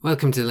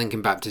Welcome to the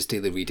Lincoln Baptist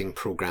Daily Reading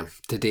Programme.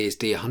 Today is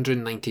day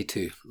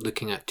 192,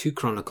 looking at 2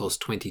 Chronicles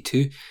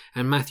 22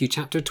 and Matthew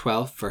chapter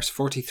 12 verse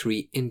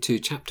 43 into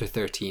chapter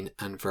 13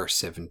 and verse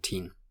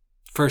 17.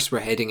 First, we're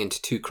heading into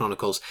 2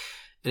 Chronicles,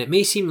 and it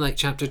may seem like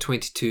chapter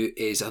 22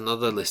 is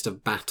another list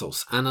of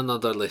battles and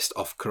another list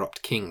of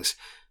corrupt kings.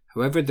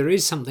 However, there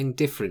is something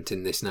different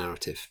in this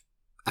narrative.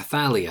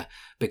 Athaliah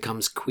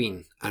becomes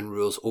queen and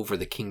rules over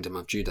the kingdom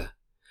of Judah.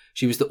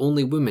 She was the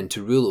only woman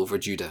to rule over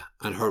Judah,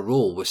 and her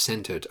role was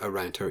centered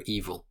around her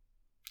evil.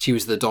 She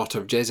was the daughter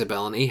of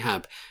Jezebel and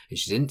Ahab, and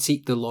she didn't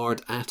seek the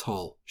Lord at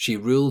all. She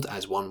ruled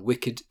as one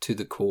wicked to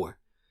the core.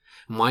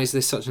 And why is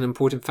this such an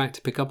important fact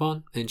to pick up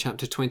on in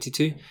chapter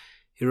 22?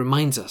 It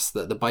reminds us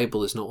that the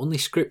Bible is not only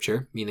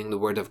scripture, meaning the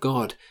word of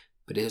God,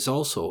 but it is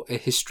also a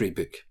history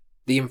book.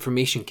 The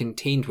information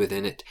contained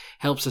within it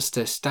helps us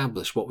to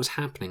establish what was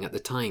happening at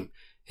the time,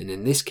 and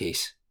in this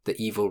case, the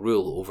evil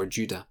rule over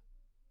Judah.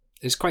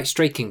 It's quite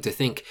striking to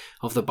think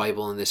of the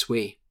Bible in this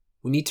way.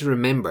 We need to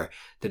remember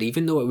that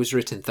even though it was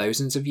written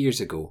thousands of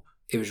years ago,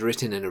 it was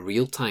written in a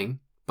real time,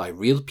 by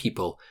real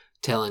people,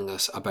 telling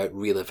us about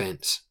real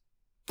events.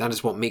 That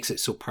is what makes it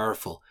so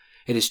powerful.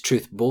 It is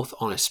truth both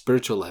on a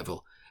spiritual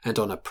level and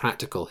on a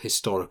practical,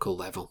 historical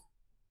level.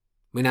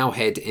 We now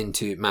head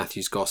into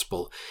Matthew's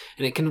Gospel,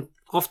 and it can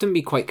often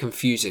be quite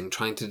confusing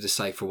trying to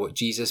decipher what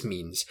Jesus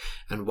means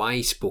and why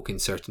he spoke in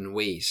certain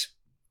ways.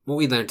 What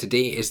we learn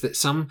today is that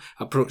some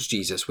approached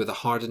Jesus with a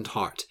hardened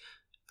heart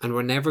and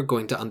were never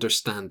going to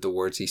understand the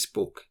words he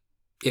spoke.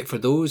 Yet for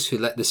those who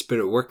let the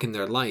Spirit work in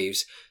their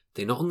lives,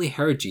 they not only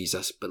heard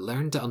Jesus but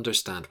learned to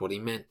understand what he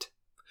meant.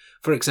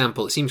 For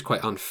example, it seems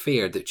quite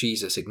unfair that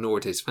Jesus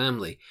ignored his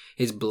family,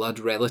 his blood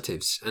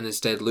relatives, and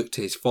instead looked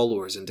to his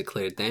followers and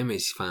declared them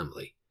his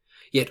family.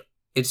 Yet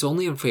it's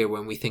only unfair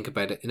when we think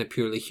about it in a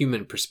purely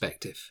human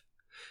perspective.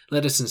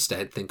 Let us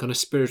instead think on a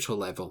spiritual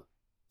level.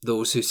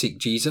 Those who seek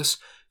Jesus,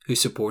 who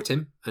support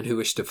him, and who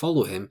wish to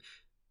follow him,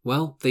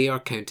 well, they are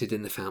counted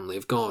in the family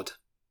of God.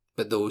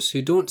 But those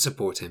who don't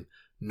support him,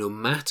 no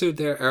matter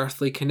their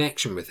earthly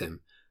connection with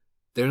him,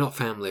 they're not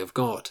family of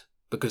God,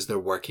 because they're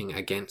working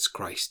against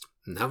Christ.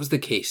 And that was the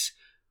case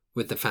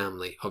with the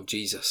family of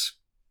Jesus.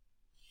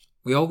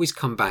 We always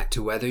come back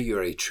to whether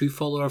you're a true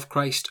follower of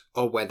Christ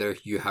or whether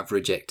you have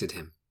rejected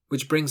him.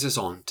 Which brings us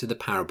on to the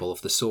parable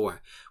of the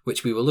sower,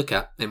 which we will look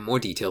at in more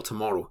detail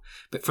tomorrow.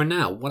 But for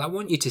now, what I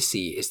want you to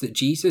see is that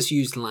Jesus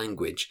used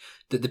language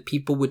that the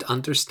people would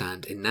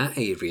understand in that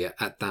area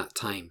at that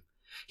time.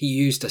 He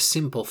used a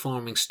simple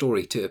farming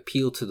story to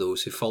appeal to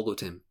those who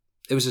followed him.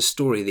 It was a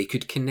story they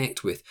could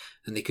connect with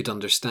and they could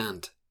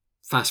understand.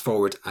 Fast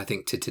forward, I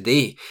think, to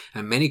today,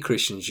 and many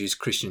Christians use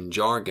Christian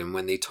jargon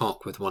when they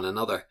talk with one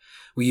another.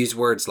 We use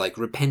words like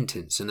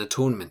repentance and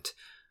atonement.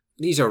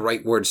 These are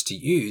right words to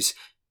use,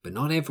 but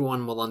not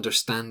everyone will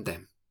understand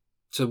them.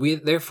 So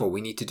therefore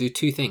we need to do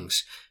two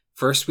things.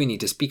 First, we need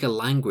to speak a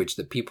language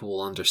that people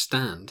will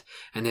understand,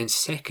 and then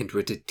second,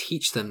 we're to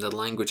teach them the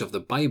language of the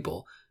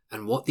Bible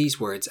and what these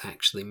words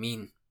actually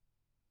mean.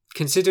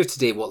 Consider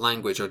today what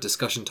language or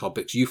discussion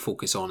topics you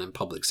focus on in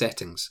public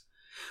settings.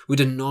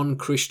 Would a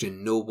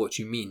non-Christian know what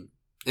you mean?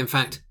 In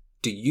fact,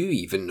 do you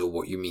even know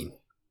what you mean?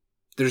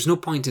 There is no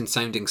point in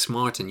sounding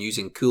smart and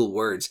using cool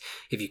words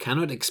if you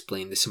cannot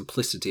explain the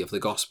simplicity of the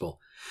gospel.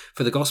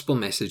 For the gospel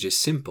message is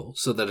simple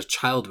so that a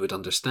child would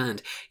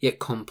understand, yet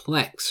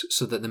complex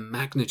so that the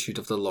magnitude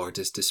of the Lord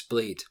is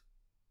displayed.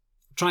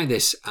 Try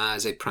this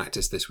as a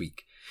practice this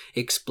week.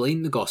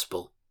 Explain the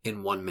gospel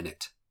in 1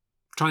 minute.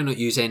 Try not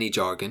use any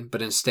jargon,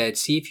 but instead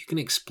see if you can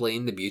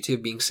explain the beauty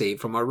of being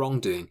saved from our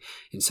wrongdoing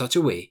in such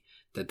a way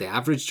that the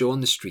average Joe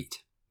on the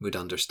street would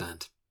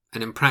understand.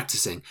 And in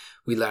practicing,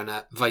 we learn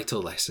a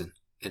vital lesson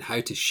in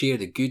how to share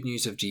the good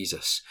news of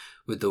Jesus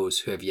with those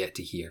who have yet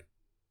to hear.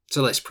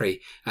 So let's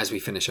pray as we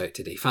finish out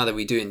today. Father,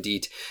 we do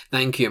indeed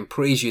thank you and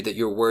praise you that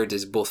your word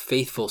is both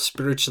faithful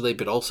spiritually,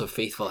 but also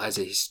faithful as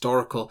a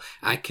historical,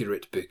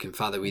 accurate book. And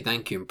Father, we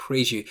thank you and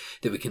praise you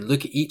that we can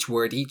look at each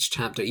word, each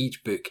chapter,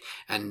 each book,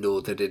 and know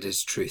that it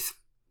is truth.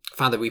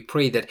 Father, we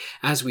pray that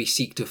as we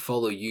seek to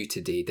follow you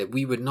today, that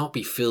we would not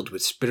be filled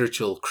with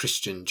spiritual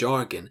Christian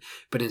jargon,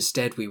 but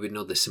instead we would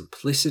know the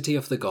simplicity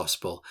of the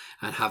gospel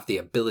and have the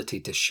ability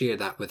to share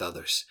that with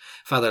others.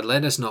 Father,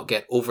 let us not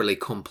get overly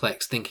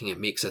complex thinking it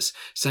makes us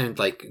sound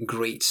like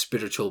great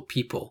spiritual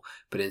people,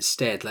 but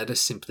instead let us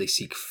simply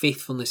seek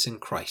faithfulness in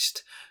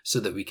Christ so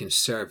that we can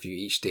serve you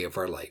each day of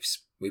our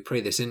lives. We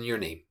pray this in your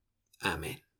name. Amen.